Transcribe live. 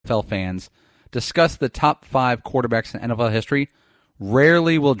NFL fans discuss the top 5 quarterbacks in NFL history,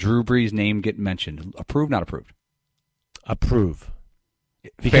 rarely will Drew Brees' name get mentioned. Approve, not approved? Approve.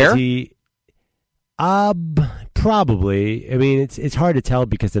 Fair? Probably. I mean, it's hard to tell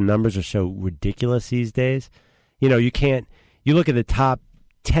because the numbers are so ridiculous these days. You know, you look at the top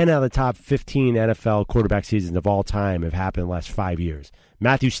 10 out of the top 15 NFL quarterback seasons of all time have happened in the last 5 years.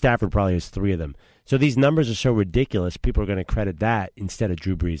 Matthew Stafford probably has 3 of them. So these numbers are so ridiculous, people are going to credit that instead of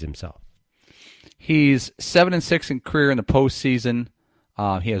Drew Brees himself. He's 7-6 in career in the postseason.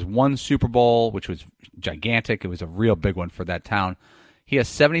 He has 1 Super Bowl, which was gigantic. It was a real big one for that town. He has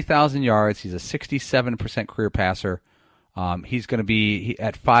 70,000 yards. He's a 67% career passer. He's going to be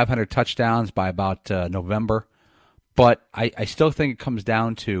at 500 touchdowns by about November. But I still think it comes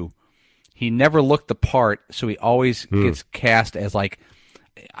down to he never looked the part, so he always gets cast as like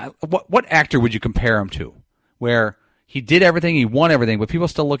what actor would you compare him to? Where he did everything, he won everything, but people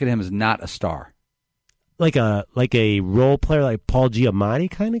still look at him as not a star. Like a role player, like Paul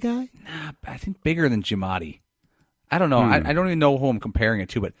Giamatti kind of guy? Nah, I think bigger than Giamatti. I don't know. I don't even know who I'm comparing it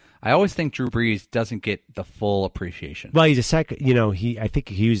to, but I always think Drew Brees doesn't get the full appreciation. Well, he's a second. You know, I think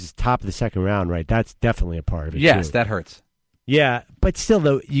he was top of the second round, right? That's definitely a part of it. Yes, too. that hurts. Yeah, but still,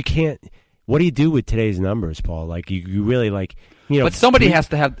 though, you can't. What do you do with today's numbers, Paul? Like you really like. You know, but somebody has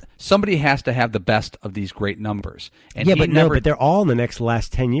to have the best of these great numbers. And yeah, but they're all in the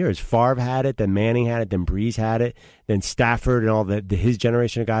last 10 years. Favre had it, then Manning had it, then Brees had it, then Stafford and all his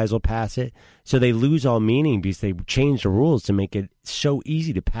generation of guys will pass it. So they lose all meaning because they change the rules to make it so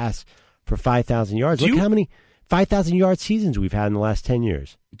easy to pass for 5,000 yards. Look how many 5,000-yard seasons we've had in the last 10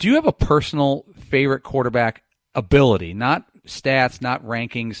 years. Do you have a personal favorite quarterback ability? Not stats, not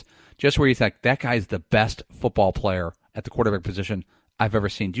rankings, just where you think that guy's the best football player at the quarterback position I've ever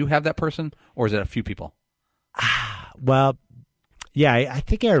seen. Do you have that person, or is it a few people? Well, yeah, I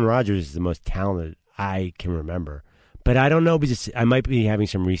think Aaron Rodgers is the most talented I can remember. But I don't know because I might be having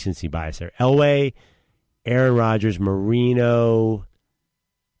some recency bias there. Elway, Aaron Rodgers, Marino,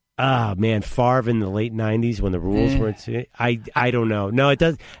 Favre in the late 90s when the rules weren't. I don't know. No, it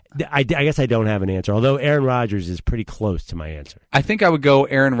does. I guess I don't have an answer, although Aaron Rodgers is pretty close to my answer. I think I would go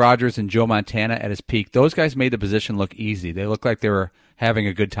Aaron Rodgers and Joe Montana at his peak. Those guys made the position look easy. They looked like they were having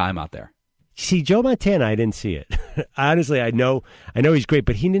a good time out there. See, Joe Montana, I didn't see it. Honestly, I know he's great,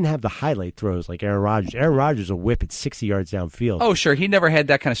 but he didn't have the highlight throws like Aaron Rodgers. Aaron Rodgers will whip it 60 yards downfield. Oh, sure. He never had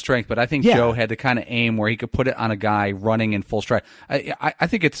that kind of strength, but I think Joe had the kind of aim where he could put it on a guy running in full stride. I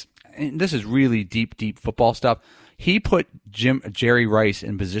think this is really deep football stuff. He put Jerry Rice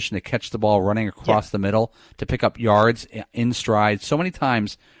in position to catch the ball running across the middle to pick up yards in stride so many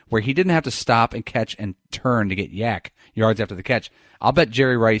times where he didn't have to stop and catch and turn to get yards after the catch. I'll bet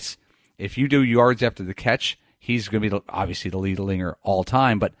Jerry Rice, if you do yards after the catch, he's going to be obviously the leader all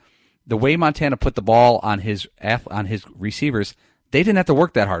time. But the way Montana put the ball on his receivers, they didn't have to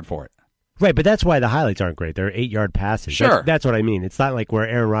work that hard for it. Right, but that's why the highlights aren't great. They're 8-yard passes. Sure. That's what I mean. It's not like where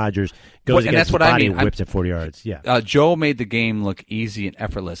Aaron Rodgers goes against the body and whips at 40 yards. Yeah. Joe made the game look easy and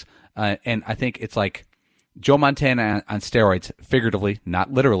effortless. And I think it's like Joe Montana on steroids, figuratively,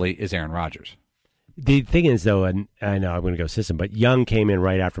 not literally, is Aaron Rodgers. The thing is, though, and I know I'm going to go system, but Young came in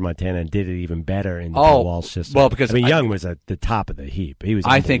right after Montana and did it even better in the Bill Walsh system. Well, because Young was at the top of the heap. He was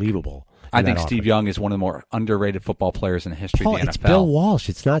unbelievable. I think Steve Young is one of the more underrated football players in the history of the NFL. It's Bill Walsh.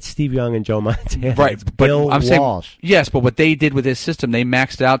 It's not Steve Young and Joe Montana. Right. It's Bill Walsh. Saying, yes, but what they did with his system, they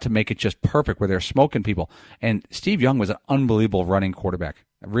maxed it out to make it just perfect where they're smoking people. And Steve Young was an unbelievable running quarterback.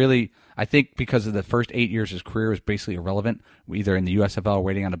 Really, I think because of the first 8 years of his career was basically irrelevant, either in the USFL or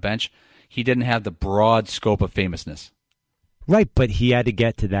waiting on a bench. He didn't have the broad scope of famousness. Right, but he had to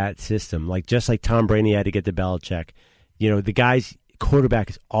get to that system. Just like Tom Brady had to get to Belichick. You know, the guy's quarterback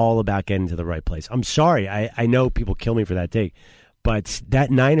is all about getting to the right place. I'm sorry. I know people kill me for that take. But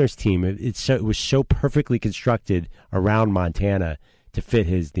that Niners team, it was so perfectly constructed around Montana to fit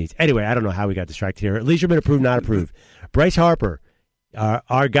his needs. Anyway, I don't know how we got distracted here. Leisuremen approved, not approved. Bryce Harper,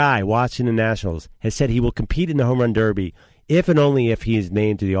 our guy, Washington Nationals, has said he will compete in the Home Run Derby if and only if he is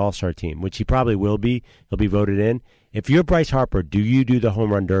named to the All-Star team, which he probably will be. He'll be voted in. If you're Bryce Harper, do you do the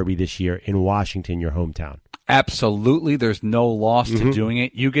Home Run Derby this year in Washington, your hometown? Absolutely. There's no loss to doing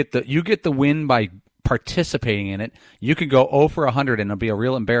it. You get the win by participating in it. You could go 0 for 100 and it'll be a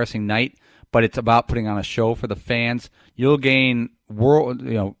real embarrassing night, but it's about putting on a show for the fans. You'll gain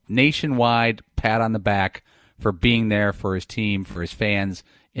nationwide pat on the back for being there for his team, for his fans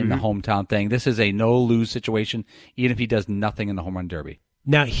in the hometown thing. This is a no-lose situation, even if he does nothing in the Home Run Derby.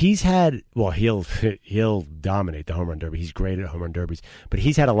 Now, he'll dominate the Home Run Derby. He's great at Home Run Derbies, but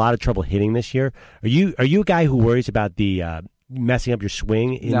he's had a lot of trouble hitting this year. Are you a guy who worries about the messing up your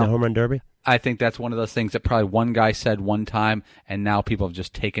swing in the home run derby? I think that's one of those things that probably one guy said one time, and now people have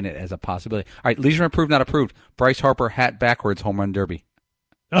just taken it as a possibility. All right, Leisuremen approved, not approved. Bryce Harper, hat backwards, home run derby.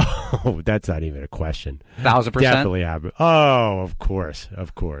 Oh, that's not even a question. 1,000%? Definitely have. Oh, of course.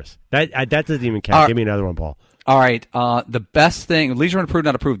 That doesn't even count. Give me another one, Paul. All right, the best thing, Leisuremen approved,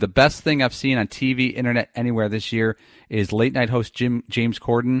 not approved. The best thing I've seen on TV, internet, anywhere this year is late night host James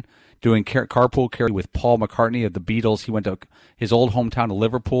Corden doing carpool karaoke with Paul McCartney of the Beatles. He went to his old hometown of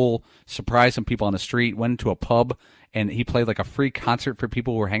Liverpool, surprised some people on the street, went into a pub, and he played like a free concert for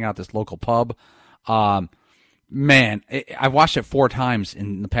people who were hanging out at this local pub. Man, I've watched it 4 times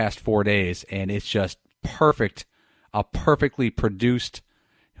in the past 4 days, and it's just perfect, a perfectly produced.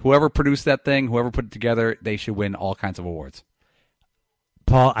 Whoever produced that thing, whoever put it together, they should win all kinds of awards.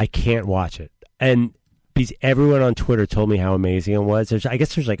 Paul, I can't watch it. And because everyone on Twitter told me how amazing it was. I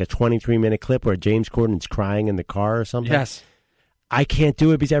guess there's like a 23-minute clip where James Corden's crying in the car or something. Yes. I can't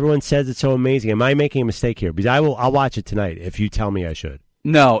do it because everyone says it's so amazing. Am I making a mistake here? Because I'll watch it tonight if you tell me I should.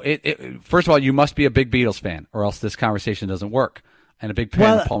 No. First of all, you must be a big Beatles fan, or else this conversation doesn't work. And a big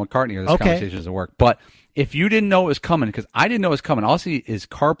fan of Paul McCartney, or this conversation doesn't work. But if you didn't know it was coming, because I didn't know it was coming, all I see is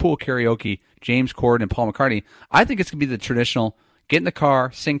carpool karaoke, James Corden and Paul McCartney. I think it's going to be the traditional get in the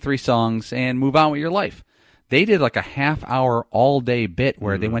car, sing 3 songs, and move on with your life. They did like a half-hour all-day bit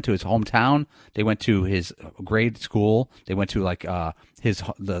where they went to his hometown, they went to his grade school, they went to like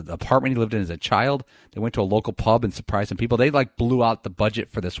the apartment he lived in as a child, they went to a local pub and surprised some people. They like blew out the budget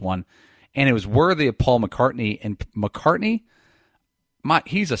for this one, and it was worthy of Paul McCartney. And McCartney,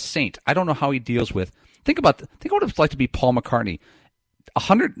 he's a saint. I don't know how he deals with. Think what it's like to be Paul McCartney.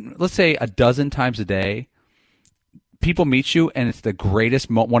 100, let's say a dozen times a day, people meet you, and it's the greatest,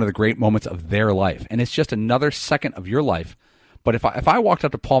 one of the great moments of their life, and it's just another second of your life. But if I walked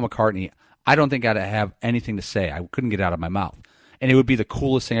up to Paul McCartney, I don't think I'd have anything to say. I couldn't get it out of my mouth, and it would be the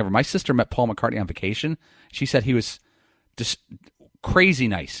coolest thing ever. My sister met Paul McCartney on vacation. She said he was just crazy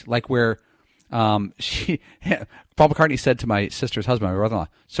nice, like where Paul McCartney said to my sister's husband, my brother-in-law,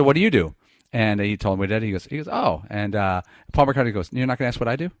 "So what do you do?" And he told me that he goes, oh, and Paul McCartney goes, "You're not going to ask what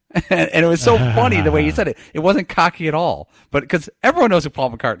I do?" And it was so funny the way he said it. It wasn't cocky at all, but because everyone knows who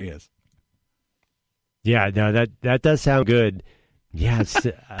Paul McCartney is. Yeah, no, that does sound good. Yes,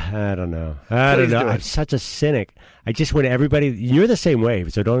 I don't know. I'm such a cynic. I just want everybody. You're the same way,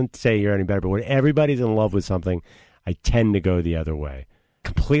 so don't say you're any better. But when everybody's in love with something, I tend to go the other way.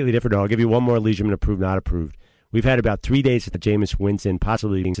 Completely different. I'll give you one more Leisuremen approved, not approved. We've had about 3 days of Jameis Winston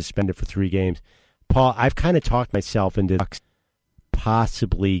possibly being suspended for 3 games. Paul, I've kind of talked myself into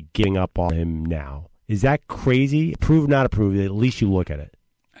possibly giving up on him now. Is that crazy? Approved, not approved? At least you look at it.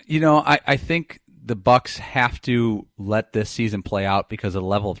 You know, I think the Bucs have to let this season play out because of the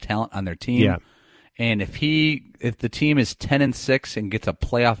level of talent on their team. Yeah. And if the team is 10-6 and gets a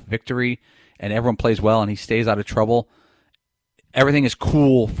playoff victory and everyone plays well and he stays out of trouble, everything is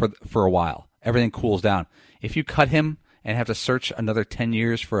cool for a while. Everything cools down. If you cut him and have to search another 10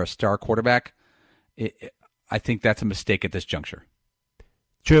 years for a star quarterback, I think that's a mistake at this juncture.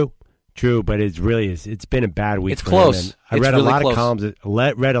 True, but it's been a bad week. It's close. I read a lot of columns.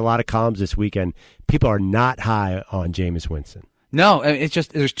 Read a lot of columns this weekend. People are not high on Jameis Winston. No, it's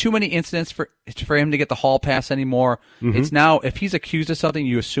just there's too many incidents for him to get the hall pass anymore. Mm-hmm. It's now if he's accused of something,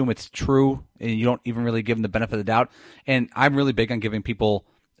 you assume it's true, and you don't even really give him the benefit of the doubt. And I'm really big on giving people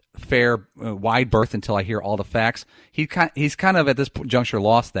fair, wide berth until I hear all the facts. He's kind of at this juncture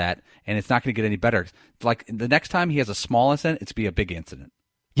lost that, and it's not going to get any better. Like the next time he has a small incident, it's be a big incident.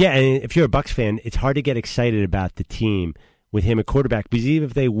 Yeah, and if you're a Bucs fan, it's hard to get excited about the team with him a quarterback because even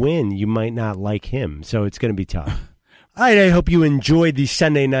if they win, you might not like him. So it's going to be tough. All right, I hope you enjoyed the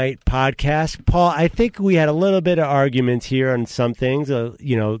Sunday night podcast. Paul, I think we had a little bit of arguments here on some things, the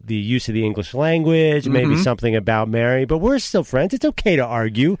use of the English language, maybe something about Mary, but we're still friends. It's okay to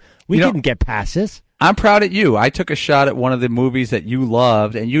argue. We didn't get past this. I'm proud of you. I took a shot at one of the movies that you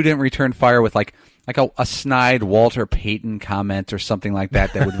loved, and you didn't return fire with like a snide Walter Payton comment or something like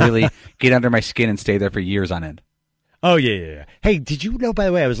that would really get under my skin and stay there for years on end. Oh, yeah. Hey, did you know, by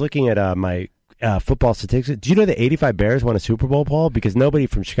the way, I was looking at my football statistics. Do you know the 85 Bears won a Super Bowl, Paul? Because nobody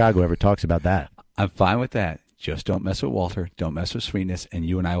from Chicago ever talks about that. I'm fine with that. Just don't mess with Walter. Don't mess with Sweetness, and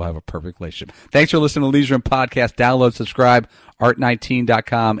you and I will have a perfect relationship. Thanks for listening to Leisuremen Podcast. Download, subscribe,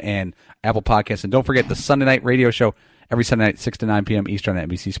 art19.com and Apple Podcasts. And don't forget the Sunday night radio show every Sunday night, 6 to 9 p.m. Eastern on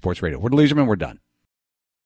NBC Sports Radio. We're the Leisuremen. We're done.